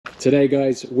Today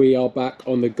guys, we are back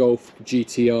on the Golf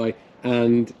GTi,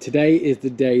 and today is the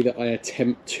day that I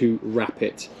attempt to wrap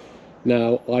it.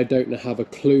 Now, I don't have a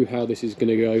clue how this is going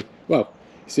to go. Well,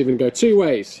 it's even going to go two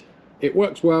ways. It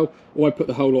works well, or I put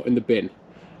the whole lot in the bin.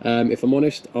 If I'm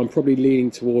honest, I'm probably leaning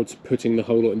towards putting the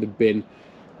whole lot in the bin,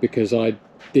 because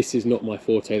this is not my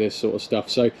forte, this sort of stuff.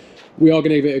 So we are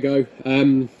going to give it a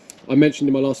go. I mentioned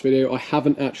in my last video, I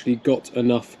haven't actually got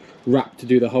enough wrap to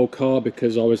do the whole car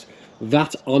because I was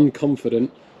that unconfident.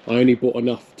 I only bought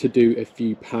enough to do a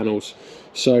few panels.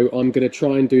 So I'm going to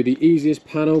try and do the easiest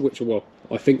panel, which, well,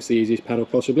 I think is the easiest panel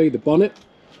possibly, the bonnet.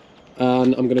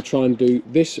 And I'm going to try and do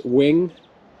this wing,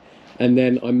 and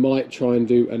then I might try and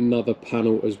do another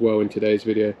panel as well in today's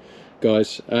video,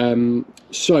 guys.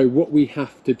 So what we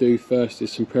have to do first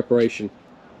is some preparation.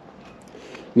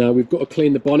 Now we've got to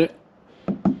clean the bonnet.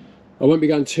 I won't be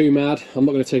going too mad. I'm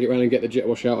not going to take it around and get the jet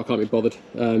wash out. I can't be bothered.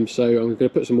 So I'm going to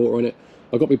put some water on it.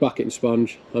 I've got my bucket and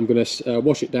sponge. I'm going to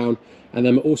wash it down, and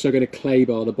then I'm also going to clay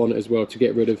bar the bonnet as well to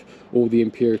get rid of all the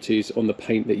impurities on the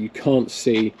paint that you can't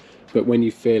see, but when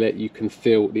you feel it, you can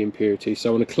feel the impurities. So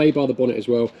I want to clay bar the bonnet as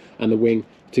well and the wing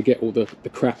to get all the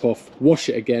crap off. Wash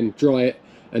it again, dry it,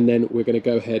 and then we're going to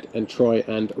go ahead and try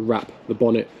and wrap the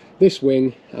bonnet, this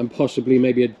wing, and possibly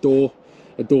maybe a door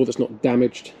that's not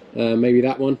damaged. Maybe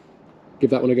that one. Give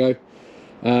that one a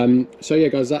go. So yeah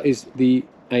guys, that is the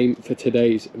aim for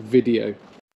today's video.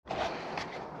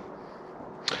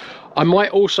 I might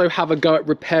also have a go at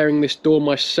repairing this door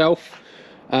myself.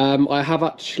 I have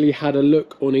actually had a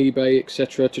look on eBay,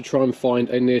 etc., to try and find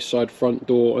a near side front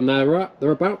door, and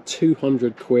they're about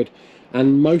 200 quid,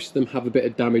 and most of them have a bit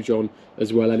of damage on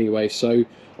as well anyway, so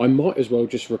I might as well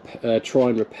just try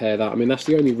and repair that. I mean, that's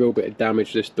the only real bit of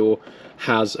damage this door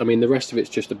has. I mean, the rest of it's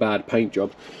just a bad paint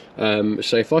job.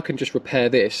 So if I can just repair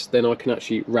this, then I can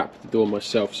actually wrap the door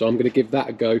myself. So I'm going to give that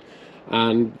a go,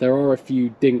 and there are a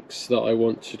few dinks that I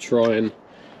want to try and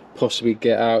possibly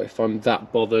get out if I'm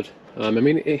that bothered. I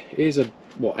mean, it is a,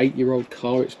 what, 8-year-old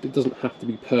car. It doesn't have to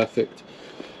be perfect.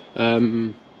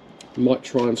 Might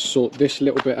try and sort this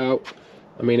little bit out.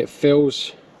 I mean,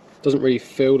 doesn't really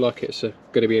feel like it's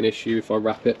going to be an issue if I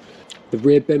wrap it. The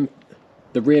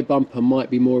rear bumper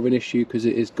might be more of an issue because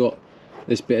it has got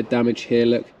this bit of damage here,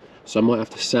 look. So I might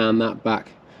have to sand that back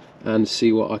and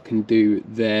see what I can do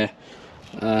there.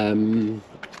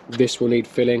 This will need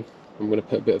filling. I'm going to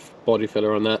put a bit of body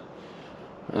filler on that.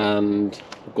 And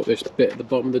I've got this bit at the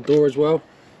bottom of the door as well.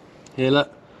 Here,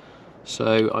 look.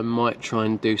 So I might try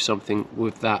and do something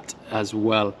with that as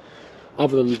well.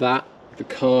 Other than that, the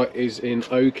car is in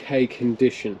okay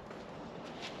condition.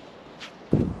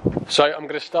 So I'm going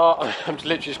to start, I'm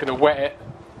literally just going to wet it,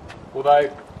 although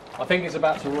I think it's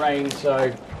about to rain, so I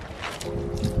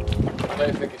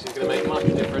don't think it's going to make much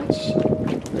difference.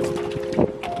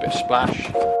 A bit of splash.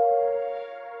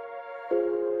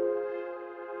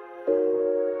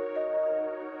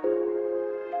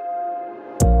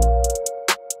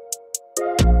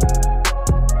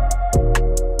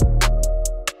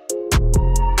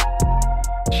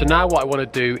 So now what I want to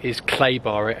do is clay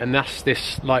bar it, and that's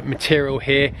this like material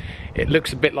here. It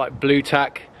looks a bit like blue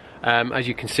tack. As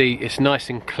you can see, it's nice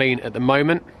and clean at the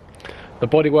moment. The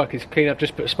bodywork is clean. I've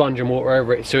just put sponge and water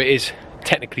over it, so it is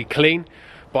technically clean.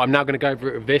 But I'm now going to go over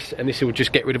it with this, and this will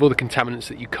just get rid of all the contaminants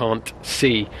that you can't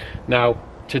see. Now,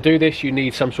 to do this, you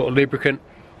need some sort of lubricant.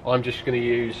 I'm just going to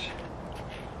use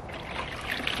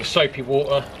the soapy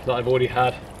water that I've already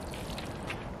had.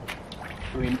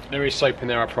 I mean, there is soap in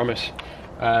there, I promise.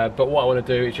 But what I want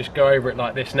to do is just go over it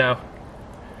like this now,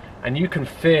 and you can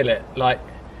feel it. Like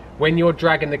when you're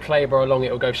dragging the clay bar along,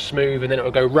 it will go smooth and then it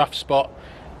will go rough spot,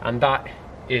 and that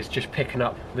is just picking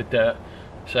up the dirt.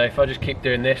 So if I just keep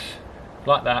doing this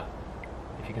like that,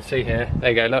 if you can see here,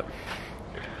 there you go, look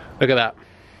at that,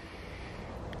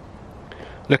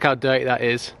 look how dirty that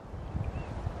is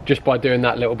just by doing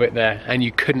that little bit there, and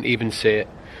you couldn't even see it.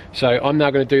 So I'm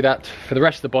now going to do that for the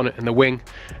rest of the bonnet and the wing,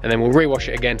 and then we'll rewash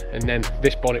it again, and then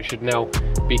this bonnet should now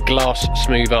be glass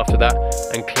smooth after that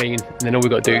and clean, and then all we've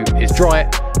got to do is dry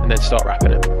it and then start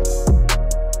wrapping it.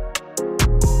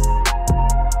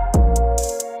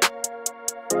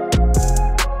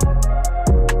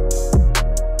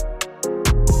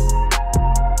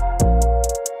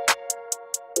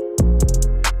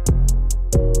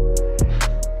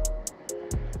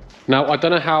 Now, I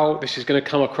don't know how this is going to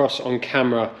come across on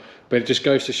camera, but it just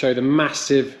goes to show the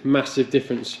massive, massive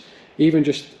difference even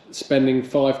just spending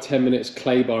 5-10 minutes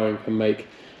clay barring can make.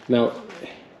 Now,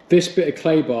 this bit of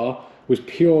clay bar was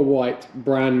pure white,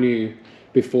 brand new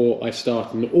before I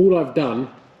started, and all I've done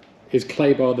is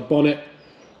clay bar the bonnet,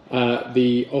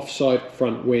 the offside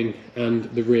front wing and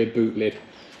the rear boot lid.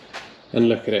 And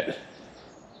look at it.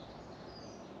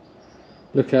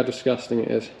 Look how disgusting it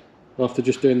is after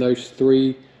just doing those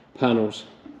 3 panels.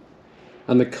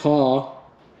 And the car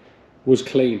was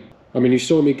clean. I mean, you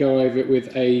saw me go over it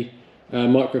with a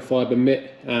microfiber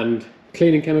mitt and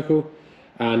cleaning chemical,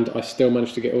 and I still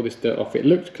managed to get all this dirt off. It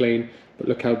looked clean, but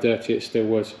look how dirty it still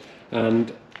was.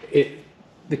 And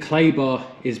the clay bar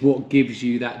is what gives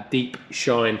you that deep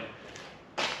shine,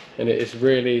 and it is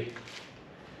really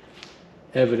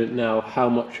evident now how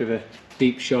much of a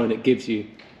deep shine it gives you.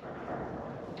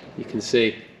 You can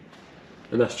see,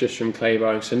 and that's just from clay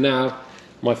barring. So now,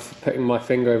 putting my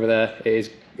finger over there,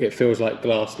 it feels like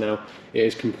glass now. It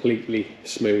is completely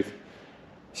smooth.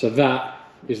 So that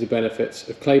is the benefits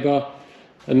of clay bar.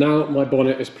 And now my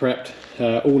bonnet is prepped,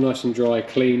 all nice and dry,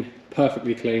 clean,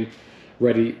 perfectly clean,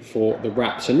 ready for the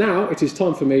wrap. So now it is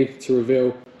time for me to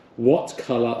reveal what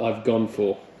colour I've gone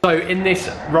for. So in this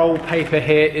roll paper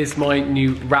here is my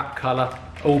new wrap colour,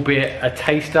 albeit a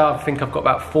taster. I think I've got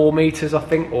about 4 meters, I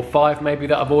think, or 5 maybe,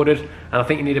 that I've ordered. And I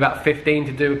think you need about 15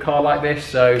 to do a car like this.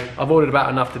 So I've ordered about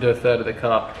enough to do a third of the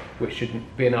car, which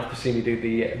should be enough to see me do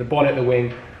the bonnet, the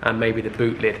wing, and maybe the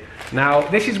boot lid. Now,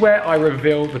 this is where I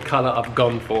reveal the colour I've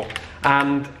gone for.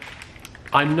 And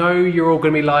I know you're all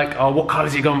gonna be like, oh, what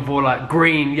colours have you gone for? Like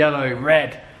green, yellow,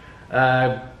 red,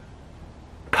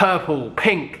 purple,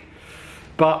 pink.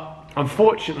 But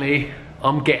unfortunately,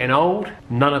 I'm getting old.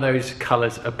 None of those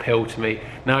colours appeal to me.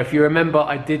 Now, if you remember,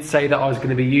 I did say that I was going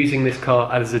to be using this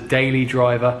car as a daily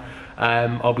driver.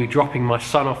 I'll be dropping my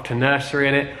son off to nursery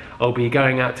in it. I'll be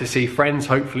going out to see friends,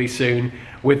 hopefully soon,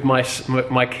 with my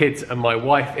kids and my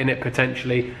wife in it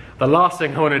potentially. The last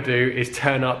thing I want to do is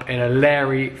turn up in a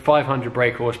Larry 500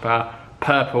 brake horsepower,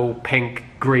 purple, pink,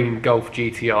 green Golf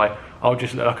GTi. I'll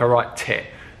just look like a right tit.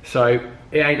 So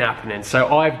it ain't happening.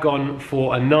 So I've gone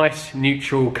for a nice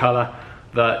neutral colour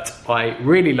that I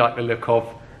really like the look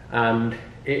of, and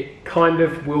it kind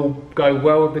of will go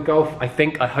well with the Golf, I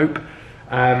think, I hope.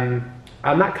 And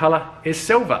that colour is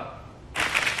silver.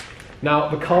 Now,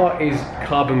 the car is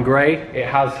carbon grey. It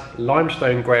has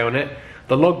limestone grey on it.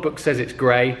 The logbook says it's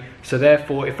grey, so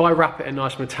therefore if I wrap it in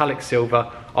nice metallic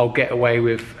silver, I'll get away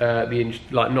with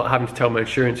not having to tell my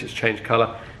insurance it's changed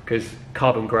colour, because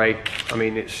carbon grey, I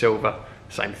mean, it's silver,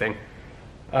 same thing.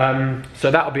 So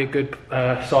that'll be a good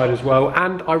side as well.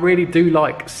 And I really do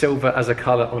like silver as a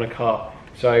colour on a car.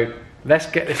 So let's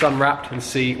get this unwrapped and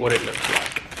see what it looks like.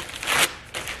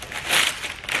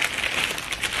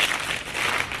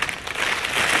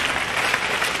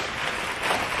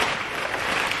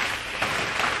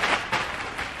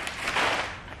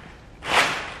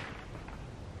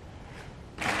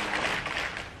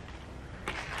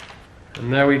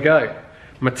 And there we go,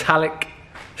 metallic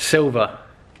silver.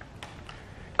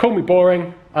 Call me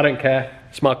boring, I don't care,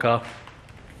 it's my car.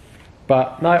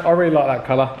 But no, I really like that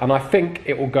colour, and I think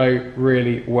it will go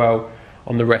really well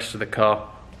on the rest of the car.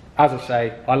 As I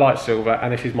say, I like silver,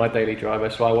 and this is my daily driver,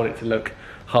 so I want it to look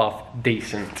half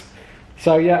decent.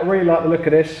 So yeah, I really like the look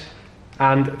of this.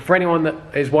 And for anyone that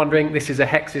is wondering, this is a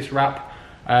Hexis wrap.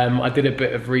 I did a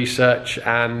bit of research,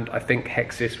 and I think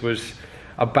Hexis was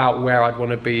about where I'd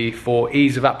want to be for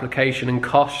ease of application and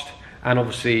cost, and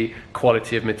obviously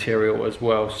quality of material as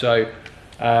well. So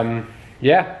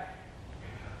yeah,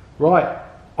 right,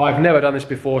 I've never done this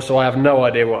before, so I have no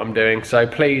idea what I'm doing. So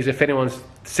please, if anyone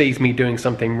sees me doing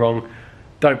something wrong,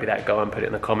 don't be that guy and put it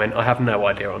in the comment. I have no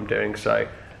idea what I'm doing, so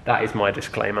that is my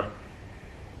disclaimer.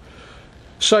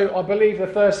 So I believe the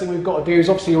first thing we've got to do is,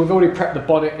 obviously we've already prepped the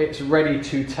bonnet, it's ready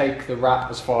to take the wrap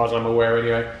as far as I'm aware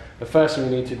anyway. The first thing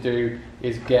we need to do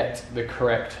is get the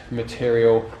correct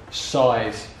material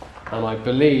size. And I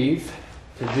believe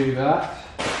to do that,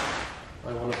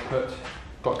 I want to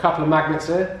got a couple of magnets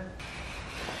here.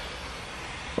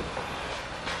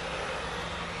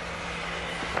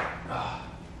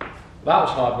 That was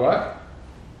hard work.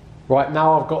 Right,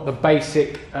 now I've got the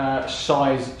basic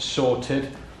size sorted.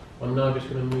 I'm now just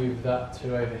going to move that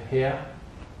to over here.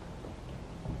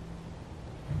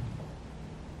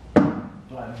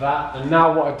 Like that. And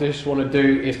now what I just want to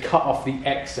do is cut off the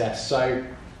excess. So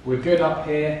we're good up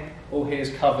here, all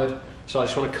here's covered. So I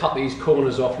just want to cut these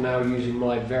corners off now using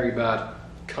my very bad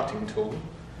cutting tool.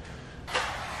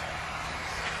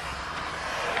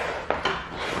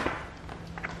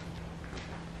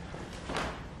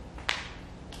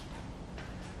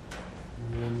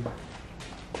 And then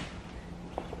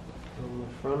on the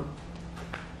front.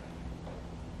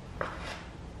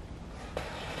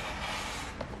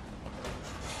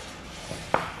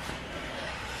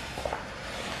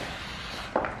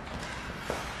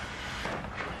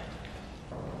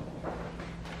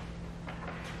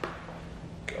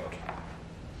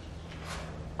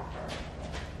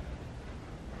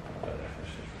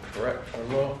 correct or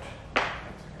not.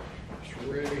 It's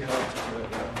really hard to do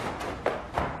it now.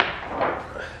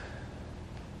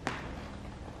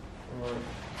 Right.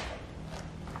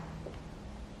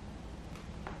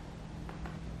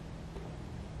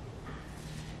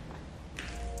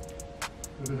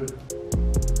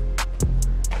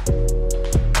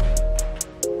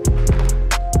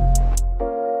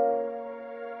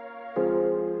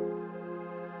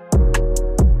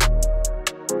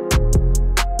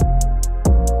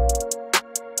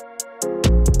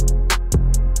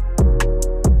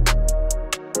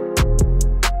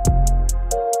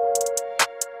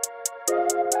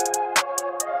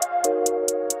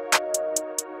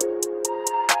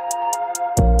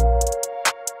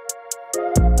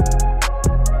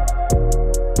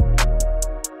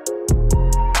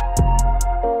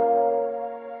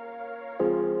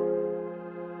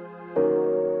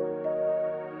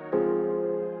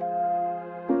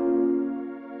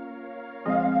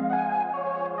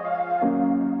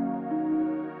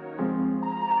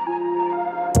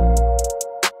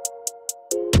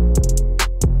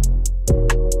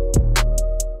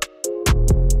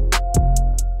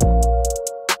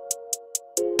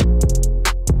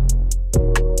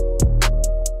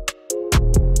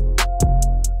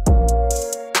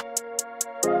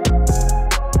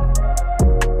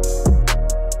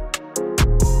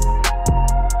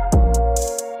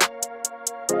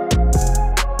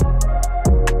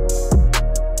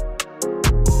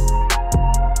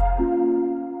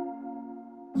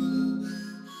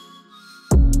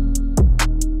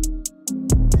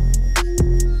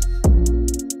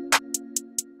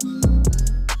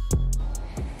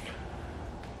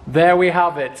 There we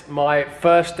have it, my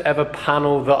first ever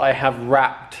panel that I have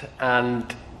wrapped,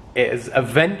 and it has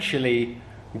eventually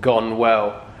gone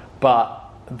well, but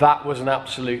that was an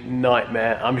absolute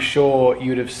nightmare. I'm sure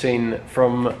you'd have seen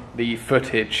from the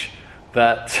footage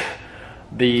that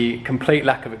the complete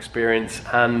lack of experience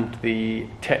and the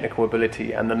technical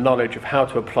ability and the knowledge of how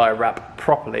to apply a wrap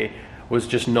properly was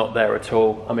just not there at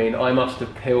all. I mean, I must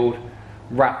have peeled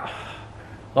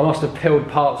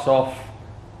parts off,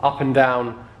 up and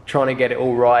down, trying to get it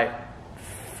all right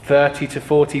 30 to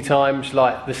 40 times,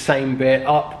 like the same bit,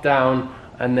 up, down,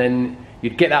 and then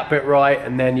you'd get that bit right,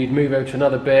 and then you'd move over to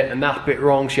another bit, and that bit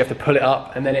wrong, so you have to pull it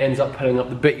up, and then it ends up pulling up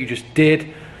the bit you just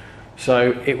did.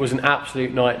 So it was an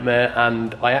absolute nightmare,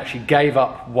 and I actually gave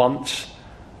up once,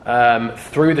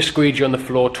 threw the squeegee on the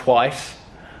floor twice,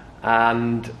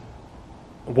 and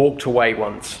walked away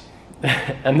once.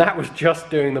 And that was just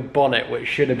doing the bonnet, which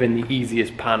should have been the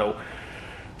easiest panel.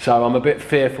 So I'm a bit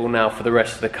fearful now for the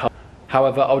rest of the car.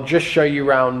 However, I'll just show you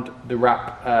around the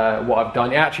wrap what I've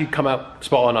done. It actually come out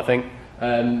spot on, I think.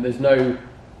 There's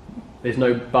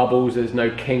no bubbles, there's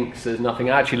no kinks, there's nothing. It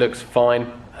actually looks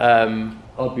fine.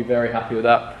 I'd be very happy with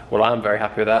that. Well, I am very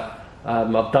happy with that.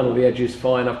 I've done all the edges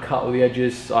fine, I've cut all the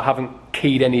edges, I haven't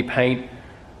keyed any paint.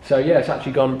 So yeah, it's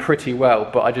actually gone pretty well,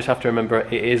 but I just have to remember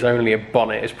it is only a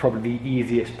bonnet. It's probably the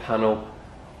easiest panel.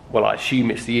 Well, I assume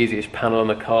it's the easiest panel on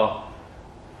the car.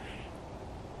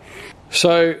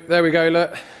 So there we go,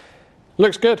 look.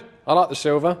 Looks good. I like the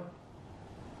silver.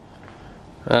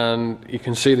 And you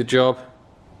can see the job.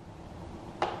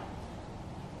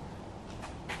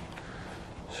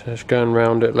 So just going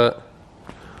around it, look.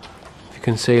 If you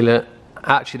can see, look.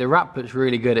 Actually, the wrap looks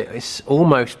really good. It's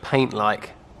almost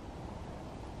paint-like.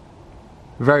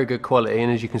 Very good quality,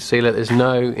 and as you can see, look, there's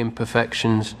no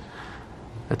imperfections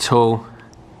at all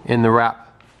in the wrap.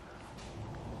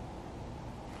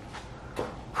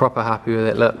 Proper happy with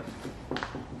it, look.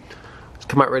 It's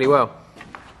come out really well.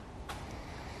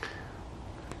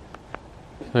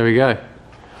 There we go.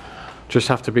 Just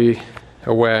have to be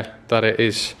aware that it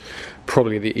is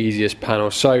probably the easiest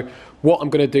panel. So what I'm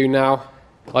going to do now,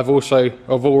 I've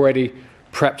already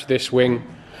prepped this wing,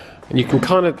 and you can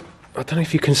kind of, I don't know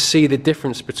if you can see the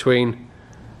difference between,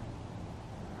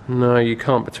 no you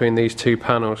can't, between these two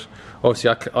panels.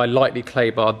 Obviously I lightly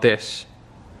clay barred this,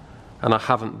 and I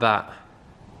haven't that.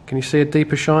 Can you see a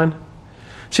deeper shine?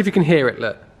 See if you can hear it,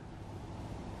 look.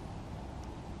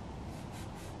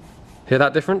 Hear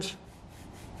that difference?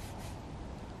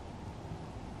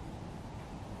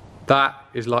 That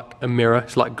is like a mirror,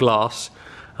 it's like glass,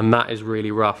 and that is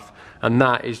really rough. And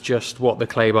that is just what the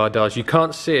clay bar does. You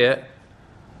can't see it,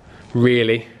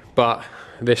 really, but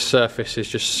this surface is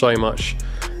just so much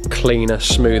cleaner,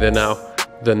 smoother now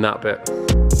than that bit.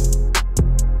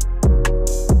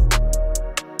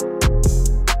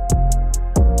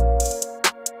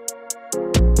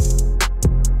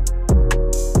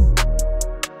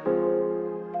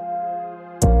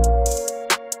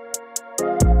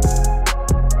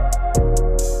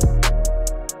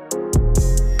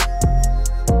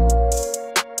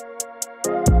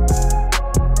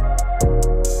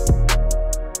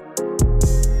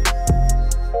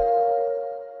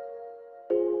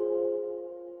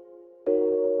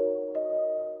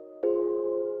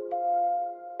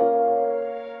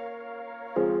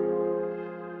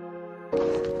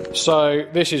 So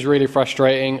this is really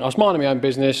frustrating. I was minding my own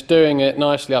business, doing it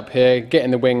nicely up here,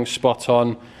 getting the wings spot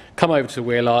on, come over to the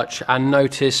wheel arch and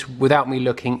notice, without me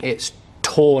looking, it's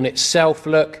torn itself,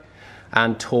 look,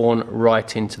 and torn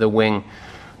right into the wing.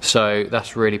 So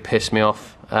that's really pissed me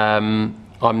off. I'm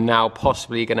now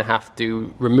possibly going to have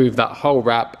to remove that whole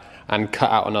wrap and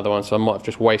cut out another one, so I might have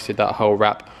just wasted that whole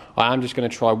wrap. I am just going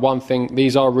to try one thing.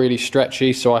 These are really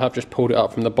stretchy, so I have just pulled it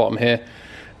up from the bottom here.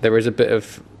 There is a bit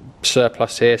of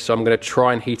surplus here, so I'm going to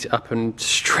try and heat it up and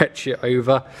stretch it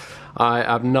over. I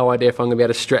have no idea if I'm going to be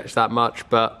able to stretch that much,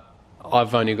 but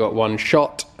I've only got one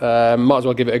shot. Might as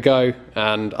well give it a go,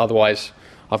 and otherwise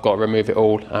I've got to remove it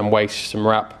all and waste some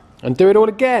wrap and do it all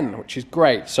again, which is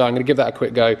great. So I'm going to give that a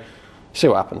quick go, see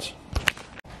what happens.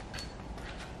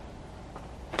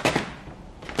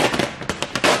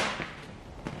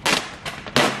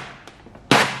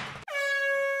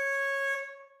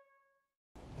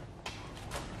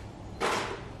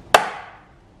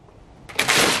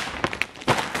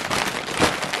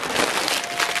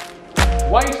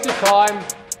 Waste of time.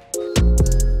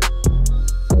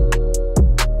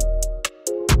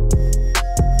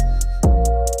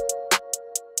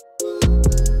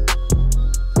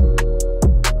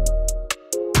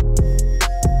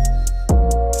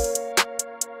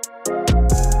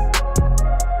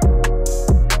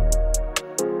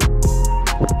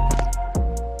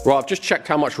 Right, I've just checked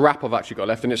how much wrap I've actually got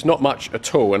left, and it's not much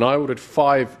at all, and I ordered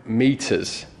 5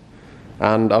 meters.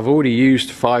 And I've already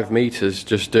used 5 meters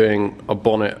just doing a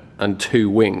bonnet and 2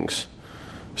 wings.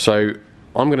 So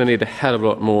I'm going to need a hell of a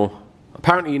lot more.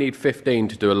 Apparently you need 15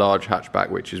 to do a large hatchback,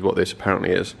 which is what this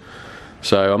apparently is.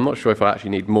 So I'm not sure if I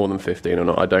actually need more than 15 or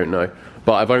not, I don't know.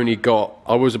 But I've only got,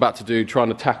 I was about to trying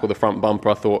to tackle the front bumper.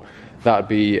 I thought that would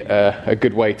be a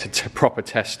good way to proper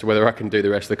test whether I can do the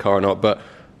rest of the car or not. But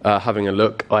having a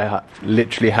look, I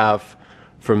literally have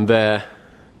from there,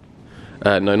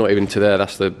 no, not even to there,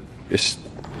 that's the,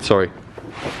 sorry,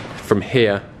 from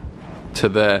here to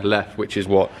there left, which is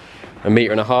what, 1.5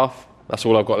 meters. That's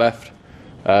all I've got left.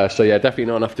 So yeah, definitely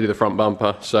not enough to do the front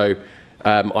bumper. So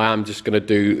I am just going to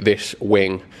do this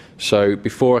wing. So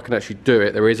before I can actually do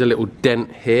it, there is a little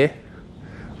dent here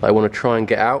that I want to try and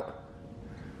get out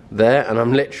there, and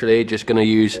I'm literally just going to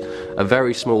use a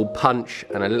very small punch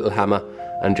and a little hammer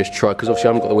and just try, because obviously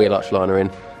I haven't got the wheel arch liner in,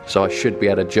 so I should be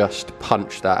able to just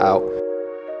punch that out.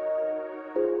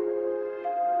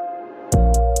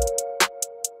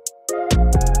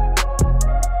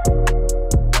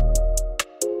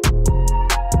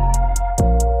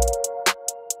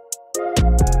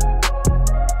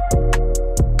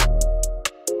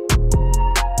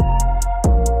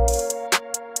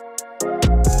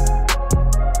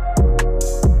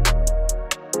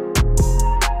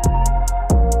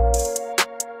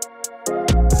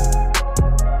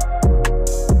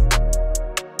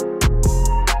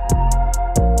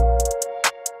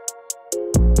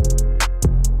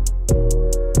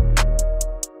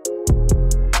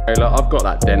 Look, I've got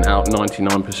that dent out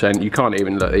 99%. You can't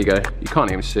even, look, there you go. You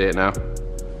can't even see it now.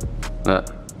 Look.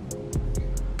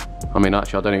 I mean,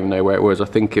 actually, I don't even know where it was. I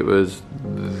think it was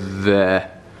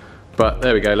there. But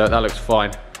there we go, look, that looks fine.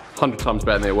 100 times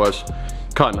better than it was.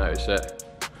 Can't notice it.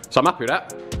 So I'm happy with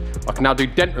that. I can now do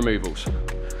dent removals.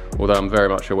 Although I'm very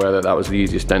much aware that that was the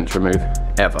easiest dent to remove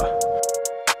ever.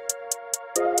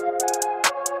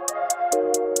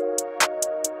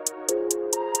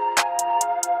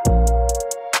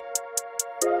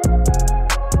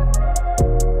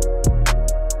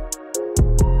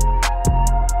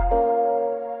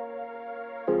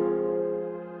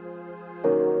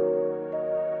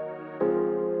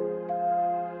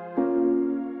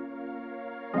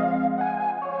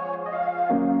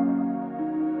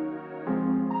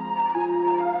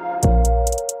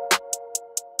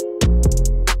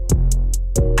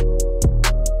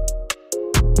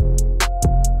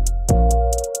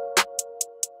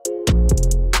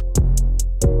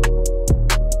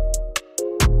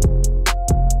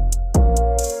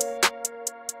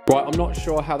 Right, I'm not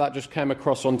sure how that just came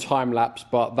across on time lapse,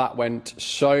 but that went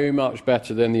so much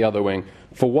better than the other wing.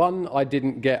 For one, I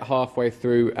didn't get halfway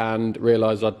through and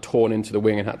realise I'd torn into the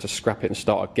wing and had to scrap it and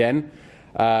start again.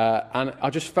 And I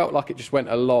just felt like it just went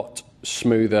a lot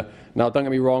smoother. Now, don't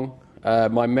get me wrong,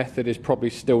 my method is probably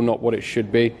still not what it should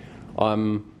be.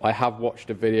 I have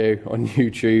watched a video on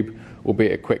YouTube,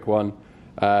 albeit a quick one,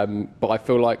 but I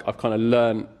feel like I've kind of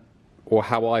learned, or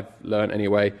how I've learned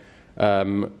anyway,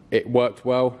 it worked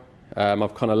well.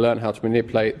 I've kind of learned how to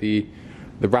manipulate the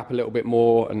wrap a little bit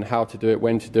more and how to do it,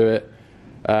 when to do it.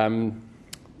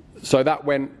 So that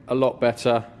went a lot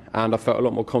better, and I felt a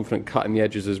lot more confident cutting the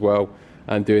edges as well.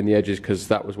 and doing the edges, because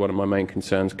that was one of my main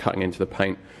concerns, cutting into the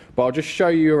paint. But I'll just show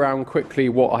you around quickly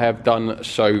what I have done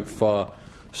so far.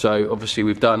 So obviously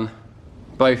we've done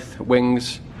both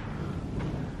wings.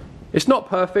 It's not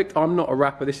perfect, I'm not a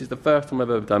rapper, this is the first time I've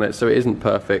ever done it, so it isn't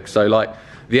perfect. So like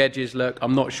the edges, look,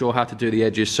 I'm not sure how to do the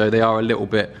edges, so they are a little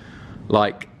bit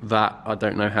like that. I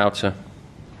don't know how to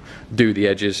do the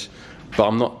edges, but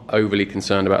I'm not overly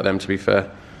concerned about them, to be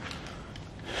fair.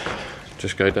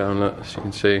 Just go down, look, as you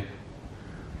can see.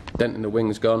 Dent in the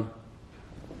wing's gone.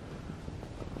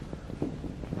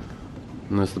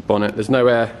 And there's the bonnet. There's no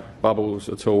air bubbles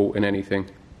at all in anything.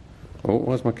 Oh,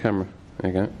 where's my camera?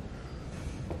 There you go.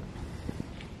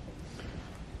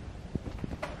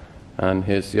 And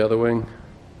here's the other wing.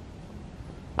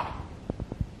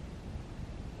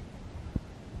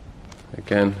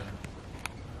 Again,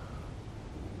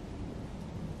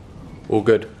 all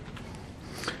good.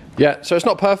 Yeah, so it's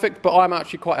not perfect, but I'm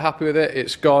actually quite happy with it.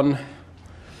 It's gone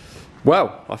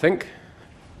well, I think.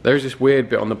 There's this weird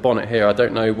bit on the bonnet here. I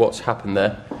don't know what's happened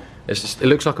there. It's just, it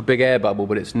looks like a big air bubble,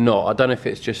 but it's not. I don't know if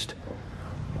it's just,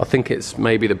 I think it's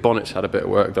maybe the bonnet's had a bit of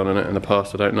work done on it in the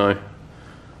past, I don't know.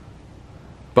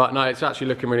 But no, it's actually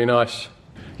looking really nice.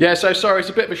 Yeah, so sorry, it's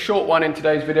a bit of a short one in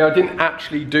today's video. I didn't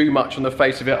actually do much on the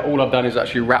face of it. All I've done is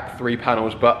actually wrap 3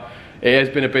 panels, but it has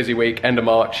been a busy week, end of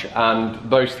March,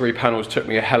 and those 3 panels took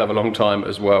me a hell of a long time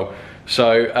as well.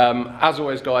 So, as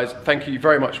always guys, thank you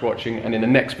very much for watching, and in the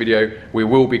next video, we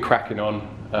will be cracking on.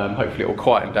 Hopefully it will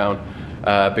quieten down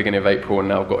beginning of April, and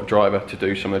now I've got a driver to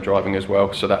do some of the driving as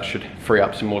well, so that should free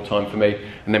up some more time for me,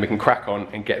 and then we can crack on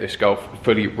and get this Golf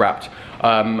fully wrapped.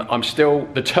 I'm still,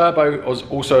 the turbo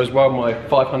also as well, my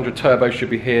 500 turbo should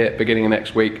be here beginning of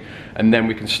next week, and then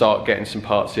we can start getting some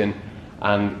parts in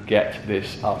and get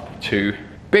this up to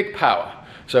big power.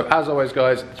 So as always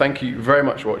guys, thank you very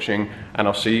much for watching, and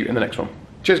I'll see you in the next one.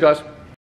 Cheers guys.